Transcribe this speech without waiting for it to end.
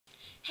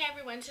Hey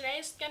everyone, today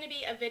is going to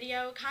be a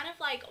video, kind of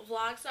like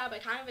vlog style,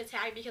 but kind of a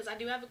tag because I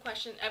do have a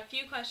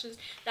few questions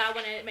that I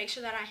want to make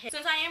sure that I hit.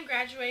 Since I am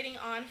graduating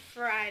on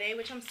Friday,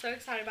 which I'm so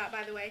excited about,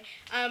 by the way,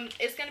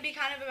 it's going to be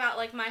kind of about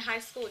like my high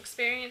school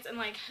experience and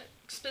like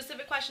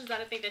specific questions that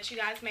I think that you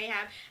guys may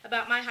have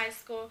about my high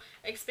school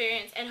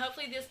experience, and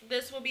hopefully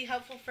this will be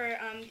helpful for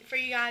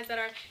you guys that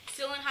are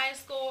still in high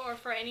school, or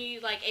for any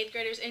like 8th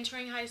graders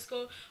entering high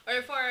school,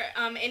 or for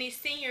any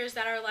seniors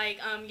that are like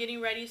getting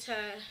ready to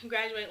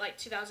graduate like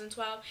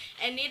 2012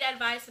 and need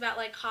advice about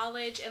like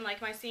college and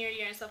like my senior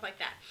year and stuff like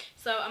that.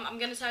 So I'm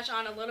going to touch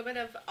on a little bit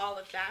of all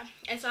of that,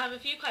 and so I have a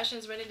few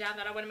questions written down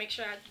that I want to make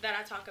sure that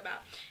I talk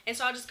about, and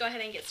so I'll just go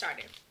ahead and get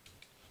started.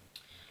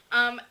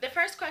 The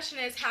first question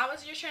is, how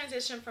was your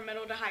transition from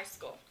middle to high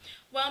school?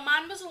 Well,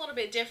 mine was a little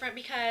bit different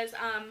because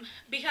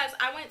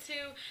I went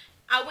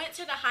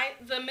to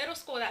the middle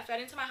school that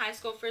fed into my high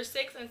school for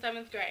 6th and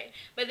 7th grade.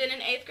 But then in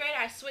 8th grade,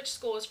 I switched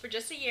schools for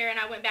just a year and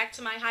I went back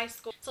to my high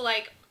school. So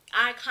like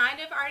I kind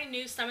of already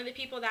knew some of the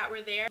people that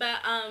were there,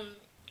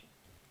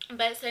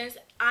 but since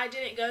I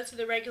didn't go to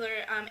the regular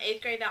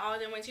 8th grade that all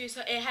of them went to,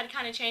 so it had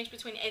kind of changed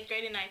between 8th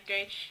grade and 9th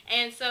grade.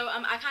 And so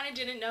I kind of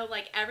didn't know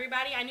like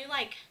everybody. I knew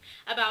like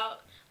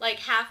about like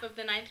half of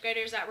the 9th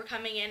graders that were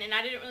coming in, and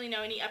I didn't really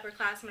know any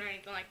upperclassmen or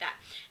anything like that.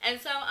 And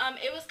so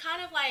it was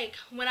kind of like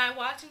when I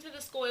walked into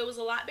the school, it was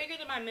a lot bigger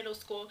than my middle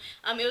school.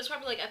 It was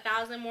probably like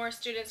 1,000 more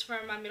students from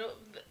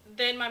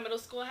than my middle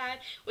school had,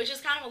 which is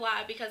kind of a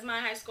lot because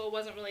my high school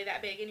wasn't really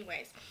that big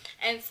anyways.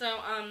 And so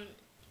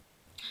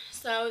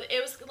so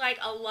it was like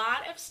a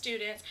lot of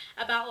students,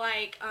 about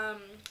like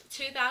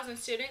 2,000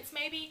 students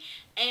maybe,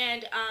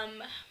 and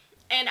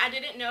I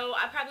didn't know,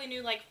 I probably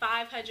knew like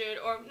 500,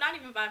 or not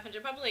even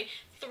 500, probably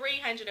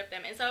 300 of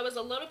them. And so it was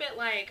a little bit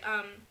like,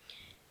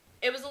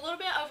 it was a little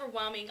bit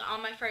overwhelming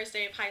on my first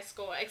day of high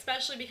school,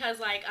 especially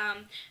because like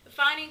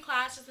finding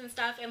classes and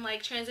stuff, and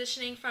like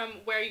transitioning from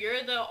where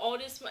you're the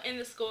oldest in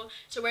the school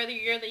to where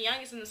you're the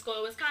youngest in the school,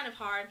 it was kind of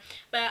hard.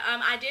 But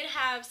I did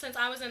have, since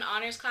I was in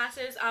honors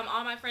classes,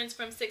 all my friends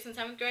from 6th and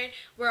 7th grade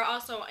were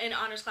also in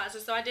honors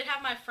classes. So I did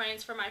have my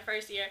friends for my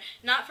first year,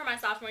 not for my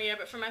sophomore year,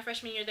 but for my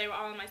freshman year, they were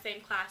all in my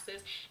same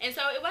classes. And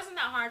so it wasn't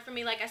that hard for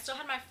me. Like I still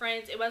had my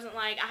friends. It wasn't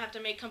like I have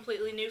to make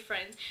completely new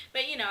friends,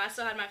 but you know, I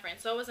still had my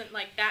friends. So it wasn't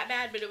like that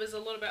bad, but it was a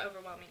little bit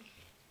overwhelming.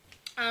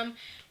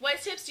 What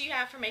tips do you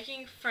have for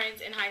making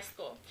friends in high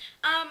school?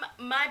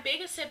 My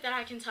biggest tip that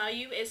I can tell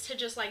you is to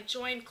just like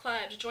join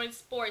clubs, join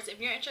sports. If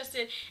you're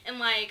interested in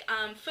like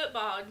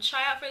football,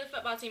 try out for the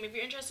football team. If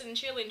you're interested in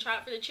cheerleading, try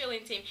out for the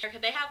cheerleading team.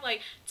 They have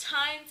like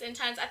tons and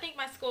tons. I think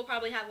my school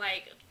probably had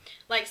like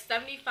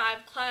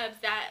 75 clubs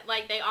that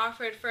like they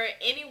offered for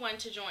anyone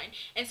to join.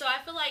 And so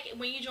I feel like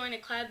when you join a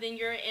club, then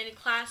you're in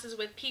classes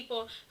with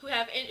people who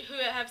have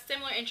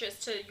similar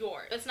interests to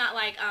yours. It's not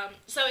like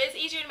so it's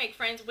easier to make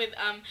friends with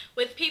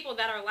people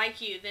that are like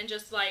you than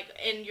just like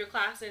in your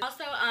classes.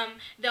 Also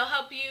they'll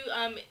help you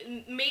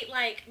meet,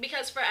 like,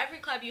 because for every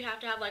club you have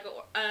to have like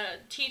a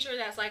teacher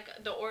that's like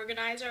the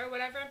organizer or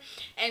whatever.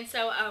 And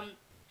so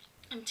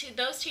to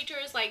those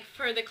teachers, like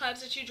for the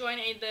clubs that you join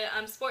and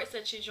the sports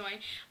that you join,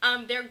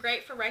 they're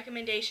great for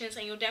recommendations,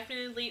 and you'll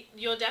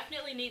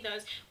definitely need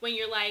those when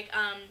you're like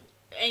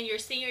in your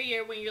senior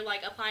year, when you're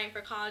like applying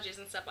for colleges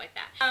and stuff like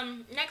that.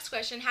 Next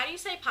question, how do you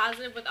stay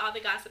positive with all the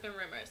gossip and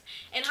rumors?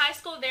 In high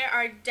school, there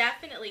are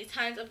definitely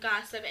tons of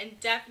gossip and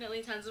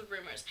definitely tons of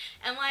rumors,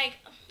 and like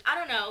I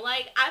don't know,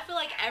 like I feel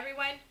like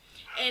everyone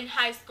in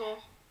high school,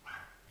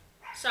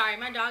 sorry,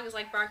 my dog is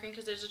like barking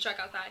because there's a truck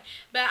outside.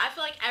 But I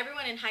feel like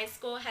everyone in high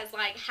school has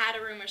like had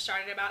a rumor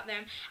started about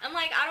them. And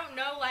like I don't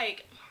know,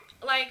 like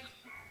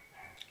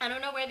I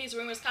don't know where these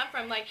rumors come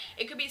from. Like,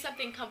 it could be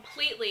something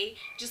completely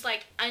just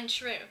like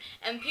untrue,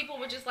 and people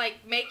would just like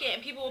make it,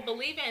 and people will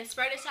believe it and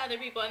spread it to other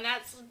people, and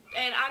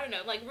I don't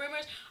know, like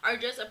rumors are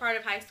just a part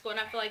of high school, and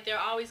I feel like they're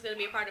always going to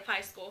be a part of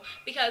high school,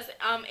 because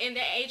in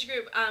the age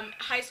group,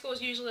 high school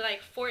is usually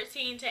like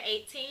 14 to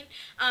 18.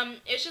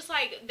 It's just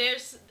like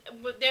there's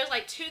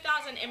like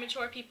 2,000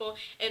 immature people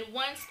in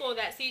one school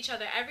that see each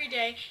other every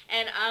day,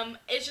 and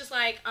it's just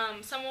like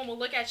someone will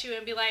look at you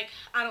and be like,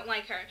 I don't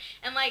like her.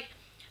 And like,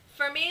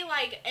 for me,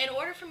 like, in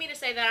order for me to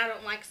say that I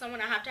don't like someone,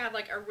 I have to have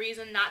like a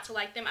reason not to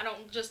like them. I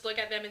don't just look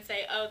at them and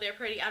say, oh, they're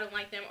pretty, I don't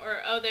like them,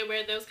 or oh, they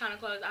wear those kind of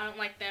clothes, I don't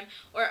like them,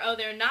 or oh,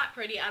 they're not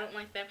pretty, I don't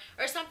like them,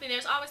 or something.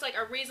 There's always like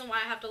a reason why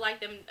I have to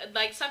like them,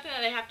 like something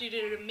that they have to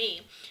do to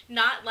me,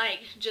 not like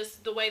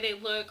just the way they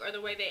look or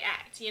the way they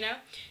act, you know?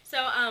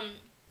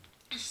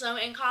 So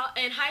in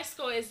high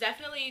school, it's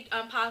definitely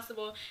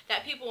possible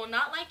that people will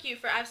not like you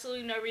for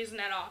absolutely no reason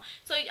at all.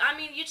 So I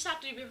mean, you just have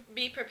to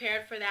be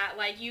prepared for that.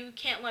 Like, you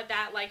can't let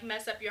that like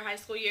mess up your high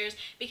school years,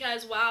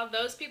 because while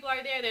those people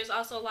are there, there's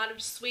also a lot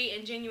of sweet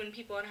and genuine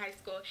people in high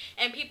school,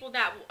 and people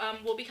that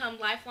will become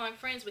lifelong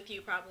friends with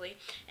you probably.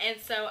 And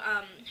so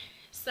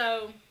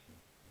so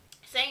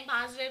staying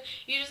positive.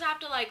 You just have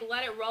to like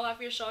let it roll off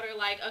your shoulder,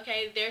 like,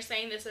 okay, they're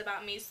saying this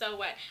about me, so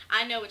what?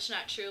 I know it's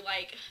not true.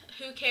 Like,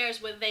 who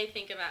cares what they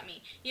think about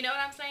me? You know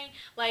what I'm saying?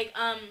 Like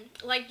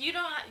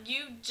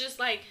you just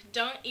like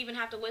don't even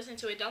have to listen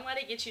to it. Don't let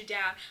it get you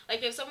down.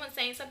 Like, if someone's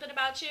saying something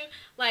about you,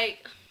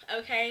 like,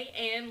 okay,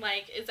 and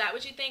like, is that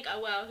what you think?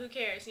 Oh well, who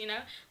cares, you know?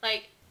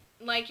 Like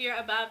you're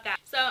above that.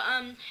 So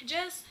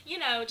just, you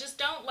know, just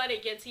don't let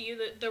it get to you,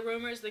 the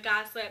rumors, the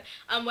gossip,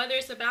 whether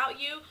it's about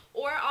you,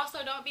 or also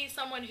don't be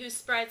someone who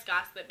spreads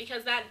gossip,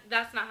 because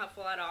that's not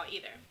helpful at all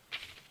either.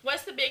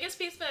 What's the biggest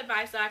piece of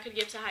advice that I could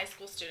give to high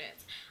school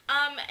students?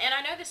 And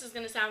I know this is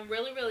going to sound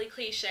really, really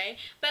cliche,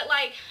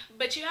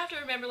 but you have to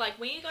remember, like,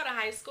 when you go to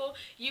high school,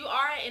 you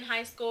are in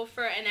high school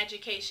for an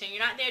education.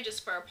 You're not there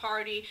just for a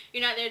party.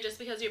 You're not there just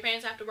because your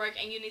parents have to work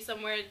and you need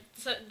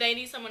they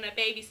need someone to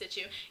babysit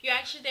you. You're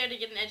actually there to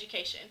get an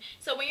education.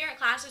 So when you're in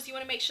classes, you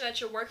want to make sure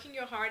that you're working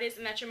your hardest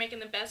and that you're making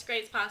the best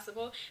grades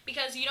possible,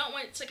 because you don't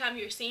want to come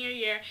your senior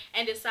year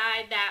and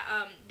decide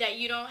that that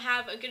you don't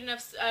have a good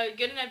enough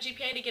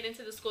GPA to get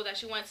into the school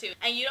that you want to,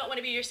 and you don't want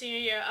to be your senior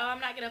year, oh, I'm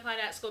not going to apply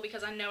to that school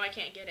because I know I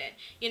can't get in,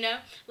 you know?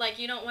 Like,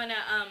 you don't want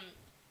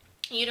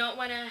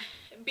to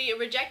be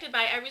rejected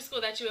by every school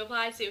that you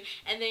apply to,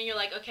 and then you're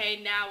like, okay,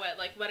 now what?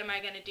 Like, what am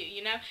I going to do,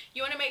 you know?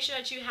 You want to make sure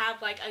that you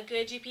have, like, a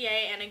good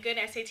GPA and a good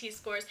SAT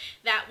scores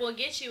that will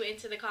get you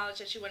into the college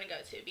that you want to go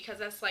to, because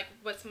that's, like,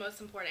 what's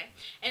most important.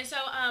 And so,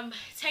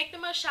 take the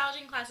most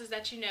challenging classes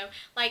that you know.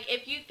 Like,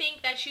 if you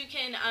think that you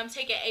can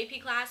take an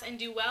AP class and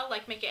do well,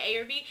 like, make an A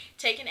or B,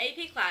 take an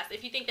AP class.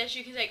 If you think that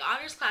you can take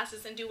honors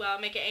classes and do well,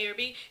 make an A or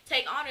B,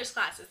 take honors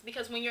classes,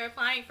 because when you're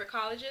applying for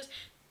colleges,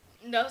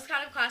 those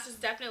kind of classes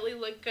definitely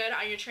look good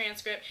on your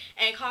transcript,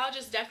 and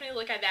colleges definitely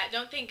look at that.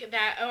 Don't think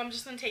that, oh, I'm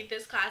just going to take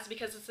this class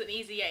because it's an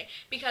easy A,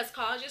 because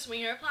colleges, when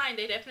you're applying,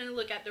 they definitely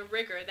look at the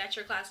rigor that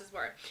your classes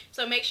were.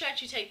 So make sure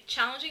that you take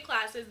challenging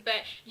classes,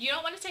 but you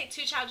don't want to take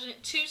too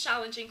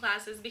challenging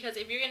classes, because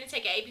if you're going to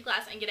take an AP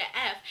class and get an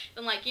F,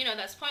 then, like, you know,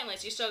 that's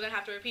pointless. You're still going to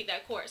have to repeat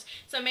that course.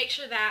 So make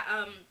sure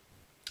that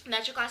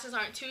that your classes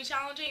aren't too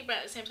challenging, but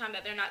at the same time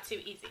that they're not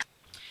too easy.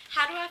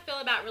 How do I feel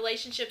about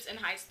relationships in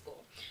high school?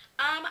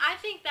 I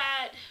think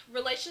that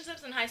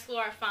relationships in high school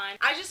are fine.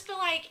 I just feel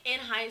like in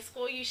high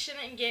school you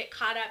shouldn't get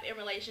caught up in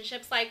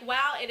relationships. Like,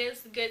 while it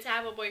is good to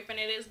have a boyfriend,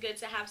 it is good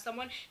to have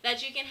someone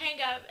that you can hang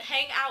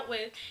out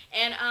with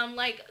and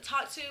like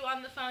talk to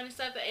on the phone and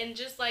stuff, and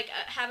just like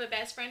have a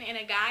best friend and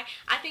a guy.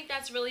 I think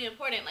that's really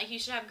important. Like, you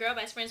should have girl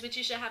best friends, but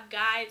you should have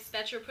guys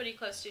that you're pretty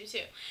close to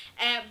too.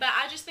 But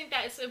I just think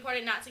that it's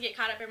important not to get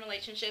caught up in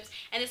relationships,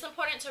 and it's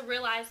important to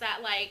realize that,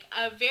 like,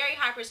 a very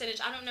high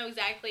percentage, I don't know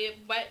exactly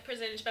what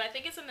percentage, but I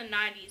think it's in the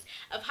 90s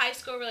of high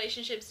school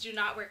relationships do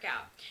not work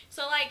out.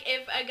 So, like,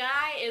 if a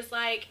guy is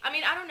like, I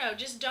mean, I don't know,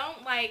 just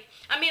don't, like,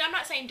 I mean, I'm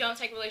not saying don't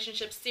take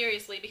relationships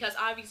seriously, because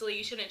obviously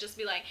you shouldn't just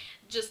be like,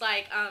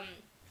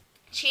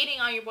 cheating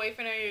on your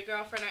boyfriend or your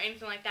girlfriend or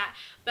anything like that,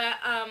 but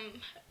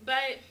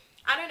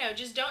I don't know,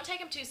 just don't take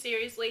him too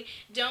seriously.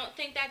 Don't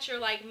think that you're,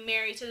 like,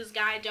 married to this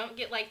guy. Don't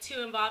get, like,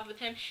 too involved with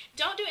him.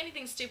 Don't do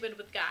anything stupid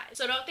with guys.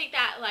 So don't think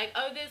that, like,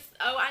 oh,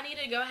 I need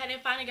to go ahead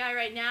and find a guy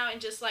right now and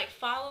just, like,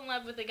 fall in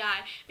love with a guy,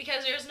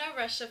 because there's no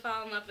rush to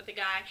fall in love with a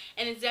guy,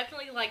 and it's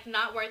definitely, like,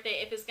 not worth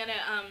it if it's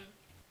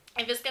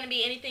gonna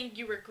be anything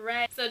you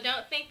regret. So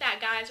don't think that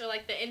guys are,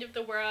 like, the end of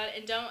the world,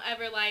 and don't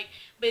ever, like,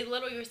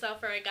 belittle yourself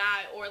for a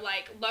guy, or,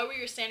 like, lower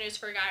your standards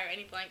for a guy or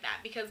anything like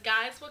that, because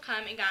guys will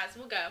come and guys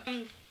will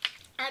go.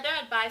 Other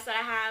advice that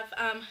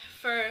I have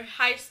for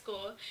high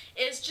school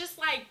is just,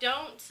 like,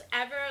 don't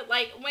ever,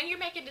 like, when you're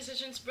making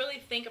decisions, really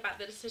think about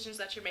the decisions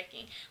that you're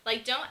making.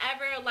 Like, don't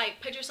ever, like,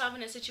 put yourself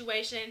in a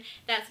situation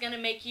that's going to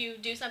make you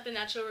do something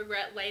that you'll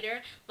regret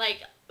later.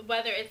 Like,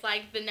 whether it's,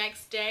 like, the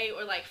next day,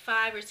 or, like,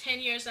 5 or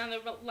 10 years down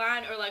the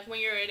line, or, like, when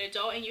you're an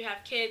adult and you have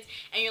kids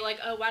and you're like,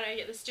 oh, why did I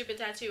get this stupid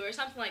tattoo, or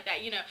something like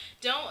that, you know.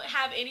 Don't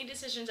have any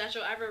decisions that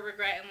you'll ever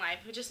regret in life.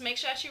 Just make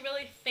sure that you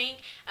really think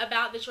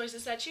about the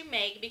choices that you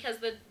make, because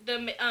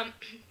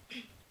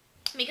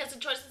because the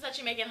choices that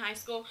you make in high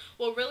school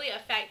will really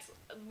affect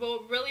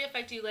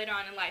you later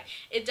on in life.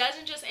 It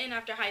doesn't just end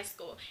after high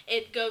school.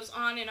 It goes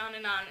on and on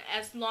and on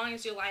as long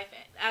as your life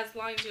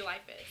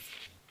is.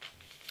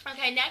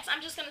 Okay, next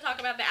I'm just going to talk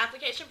about the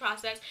application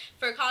process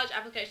for college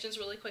applications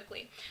really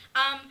quickly.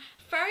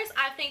 First,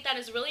 I think that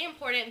it's really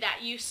important that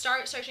you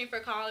start searching for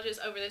colleges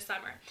over the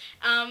summer.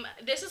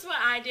 This is what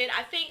I did.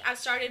 I think I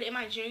started in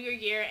my junior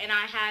year, and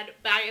I had,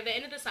 by the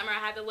end of the summer, I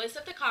had the list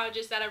of the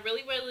colleges that I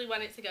really, really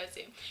wanted to go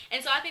to.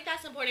 And so I think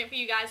that's important for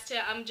you guys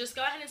to just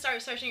go ahead and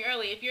start searching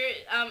early. If you're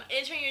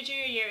entering your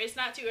junior year, it's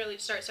not too early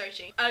to start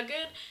searching. A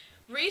good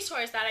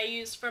resource that I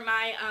use for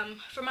my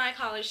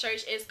college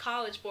search is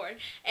College Board,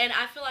 and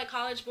I feel like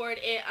College Board,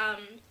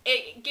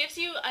 it gives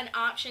you an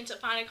option to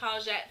find a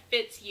college that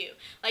fits you.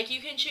 Like,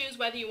 you can choose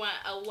whether you want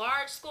a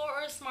large school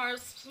or a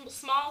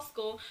small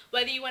school,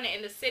 whether you want it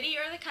in the city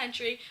or the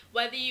country,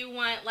 whether you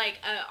want like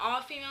an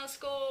all-female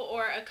school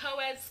or a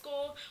co-ed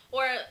school,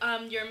 or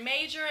your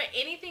major,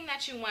 anything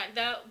that you want.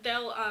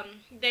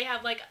 They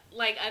have like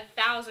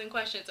 1,000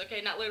 questions.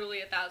 Okay, not literally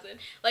 1,000.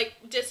 Like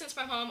distance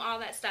from home, all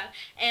that stuff,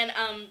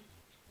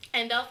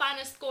 and they'll find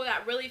a school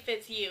that really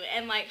fits you.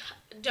 And like,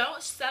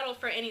 don't settle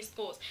for any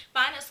schools.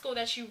 Find a school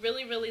that you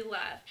really, really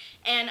love.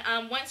 And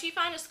once you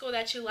find a school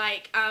that you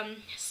like,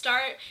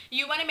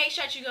 you want to make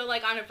sure that you go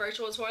like on a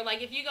virtual tour.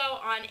 Like, if you go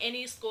on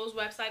any school's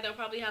website, they'll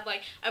probably have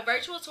like a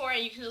virtual tour,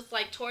 and you can just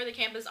like tour the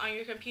campus on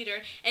your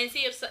computer and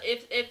see if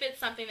it's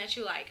something that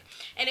you like.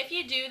 And if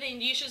you do,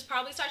 then you should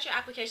probably start your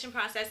application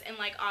process in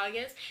like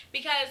August,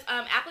 because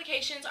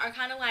applications are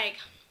kind of like,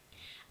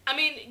 I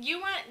mean,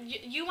 you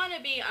want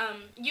to be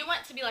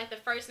like the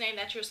first name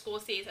that your school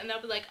sees, and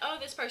they'll be like, oh,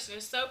 this person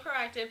is so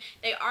proactive.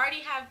 They already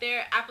have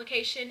their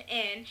application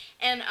in,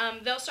 and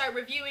they'll start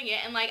reviewing it.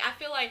 And like, I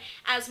feel like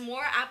as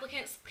more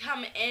applicants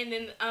come in,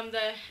 then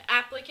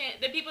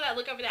the people that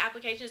look over the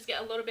applications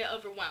get a little bit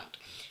overwhelmed.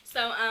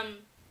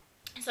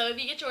 So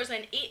if you get yours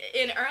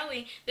in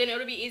early, then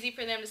it'll be easy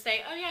for them to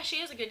say, oh yeah,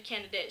 she is a good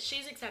candidate,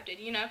 she's accepted,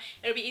 you know.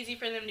 It'll be easy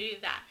for them to do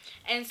that.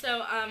 And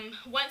so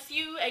once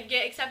you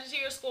get accepted to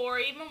your school, or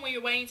even when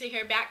you're waiting to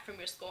hear back from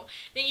your school,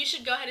 then you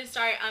should go ahead and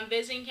start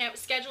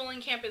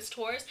scheduling campus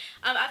tours.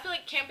 I feel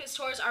like campus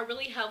tours are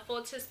really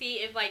helpful to see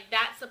if like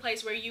that's the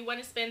place where you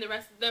want to spend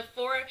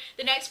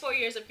the next 4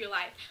 years of your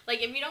life.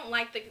 Like, if you don't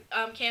like the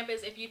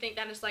campus, if you think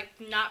that it's like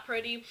not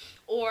pretty,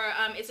 or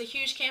it's a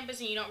huge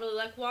campus and you don't really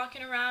like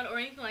walking around or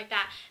anything like that,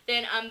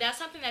 then that's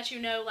something that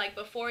you know, like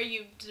before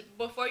you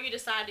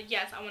decide,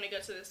 yes, I want to go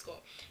to this school,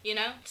 you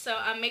know. So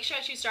make sure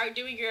that you start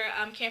doing your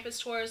campus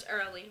tours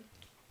early.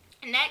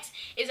 Next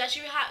is that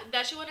you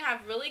want to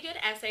have really good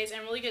essays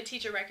and really good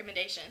teacher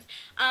recommendations.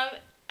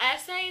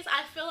 Essays,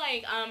 I feel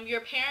like your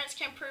parents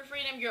can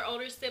proofread them, your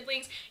older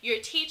siblings, your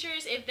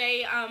teachers, if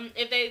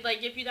they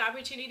like give you the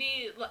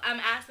opportunity,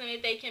 ask them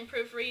if they can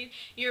proofread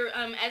your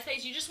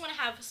essays. You just want to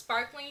have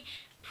sparkling,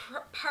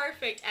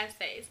 perfect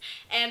essays.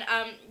 And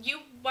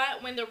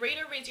when the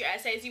reader reads your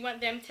essays, you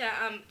want them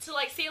to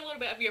like see a little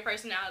bit of your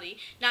personality,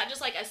 not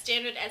just like a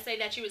standard essay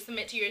that you would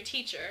submit to your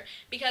teacher.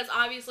 Because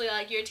obviously,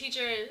 like, your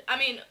teacher, I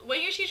mean,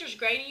 when your teacher's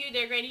grading you,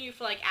 they're grading you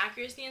for like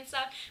accuracy and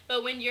stuff.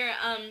 But when you're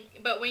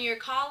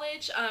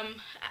college,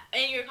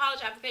 in your college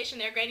application,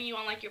 they're grading you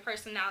on like your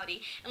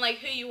personality and like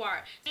who you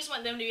are. You just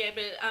want them to be able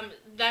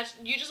to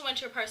you just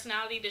want your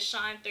personality to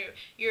shine through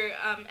your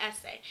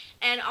essay.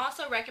 And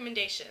also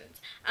recommendations.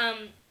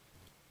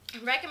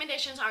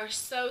 Recommendations are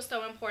so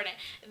important.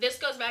 This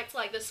goes back to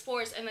like the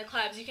sports and the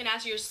clubs. You can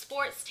ask your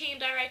sports team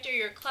director,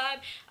 your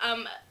club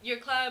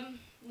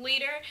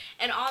leader,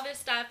 and all this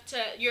stuff, to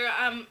your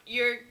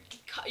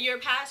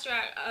pastor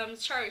at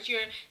church,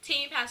 your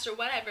team pastor,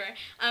 whatever,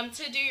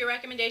 to do your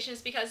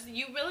recommendations, because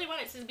you really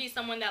want it to be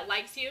someone that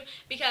likes you,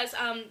 because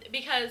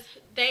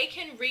they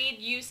can read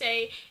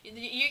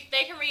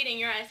they can read in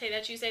your essay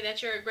that you say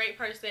that you're a great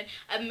person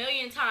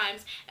 1,000,000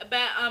 times,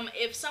 but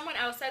if someone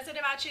else says it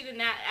about you, then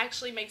that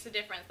actually makes a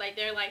difference. Like,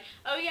 they're like,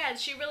 oh yeah,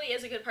 she really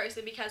is a good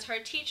person because her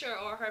teacher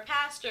or her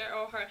pastor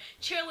or her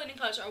cheerleading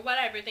coach or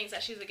whatever thinks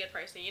that she's a good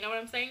person. You know what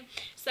I'm saying?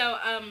 So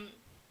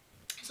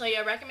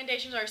yeah,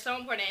 recommendations are so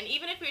important. And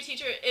even if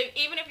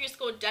your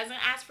school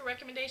doesn't ask for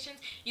recommendations,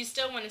 you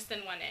still want to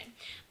send one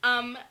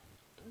in.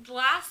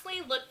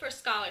 Lastly, look for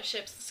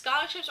scholarships.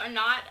 Scholarships are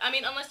not, I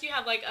mean, unless you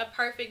have like a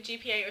perfect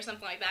GPA or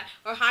something like that,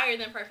 or higher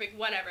than perfect,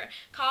 whatever.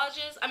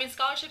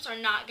 Scholarships are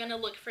not going to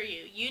look for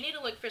you. You need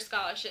to look for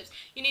scholarships.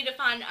 You need to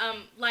find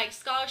like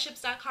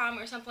scholarships.com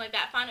or something like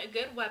that. Find a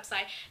good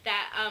website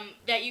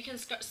that you can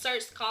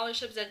search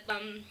scholarships at,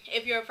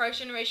 if you're a first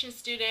generation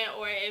student,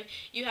 or if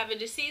you have a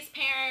deceased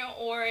parent,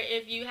 or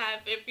if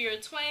you're a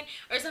twin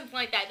or something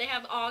like that. They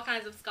have all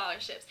kinds of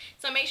scholarships.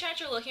 So make sure that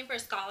you're looking for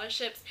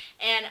scholarships,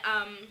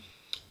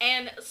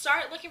 and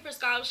start looking for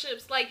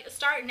scholarships. Like,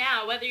 start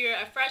now, whether you're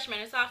a freshman,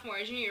 a sophomore,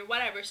 a junior,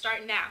 whatever.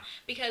 Start now,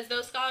 because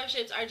those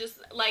scholarships are just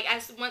like,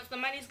 once the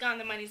money's gone,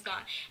 the money's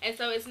gone. And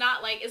so it's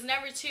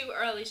never too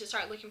early to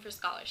start looking for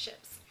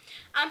scholarships.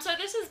 So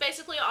this is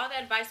basically all the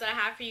advice that I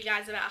have for you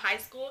guys about high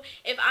school.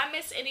 If I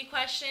missed any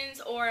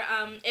questions, or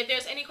if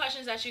there's any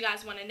questions that you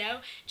guys want to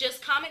know,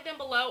 just comment them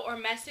below, or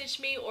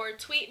message me, or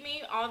tweet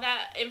me all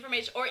that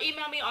information, or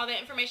email me. All the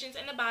information's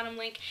in the bottom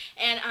link.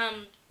 And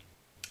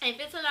if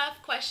it's enough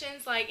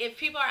questions, like if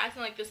people are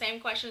asking like the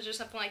same questions or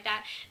something like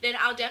that, then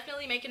I'll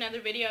definitely make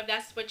another video if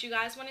that's what you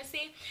guys want to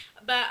see.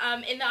 But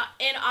in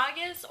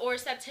August or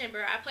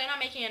September, I plan on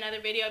making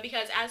another video,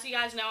 because as you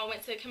guys know, I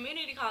went to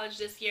community college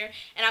this year,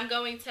 and I'm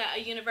going to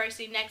a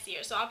university next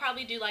year. So I'll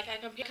probably do like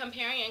a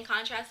comparing and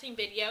contrasting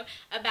video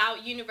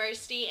about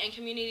university and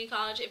community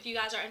college, if you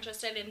guys are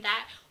interested in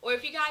that. Or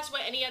if you guys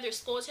want any other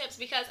school tips,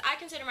 because I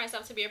consider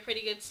myself to be a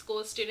pretty good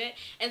school student,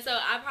 and so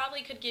I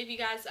probably could give you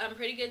guys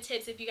pretty good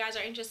tips if you guys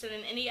are interested interested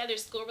in any other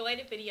school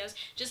related videos,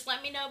 just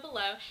let me know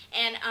below.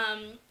 And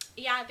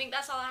yeah, I think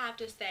that's all I have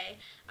to say.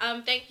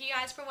 Thank you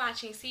guys for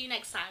watching. See you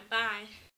next time. Bye.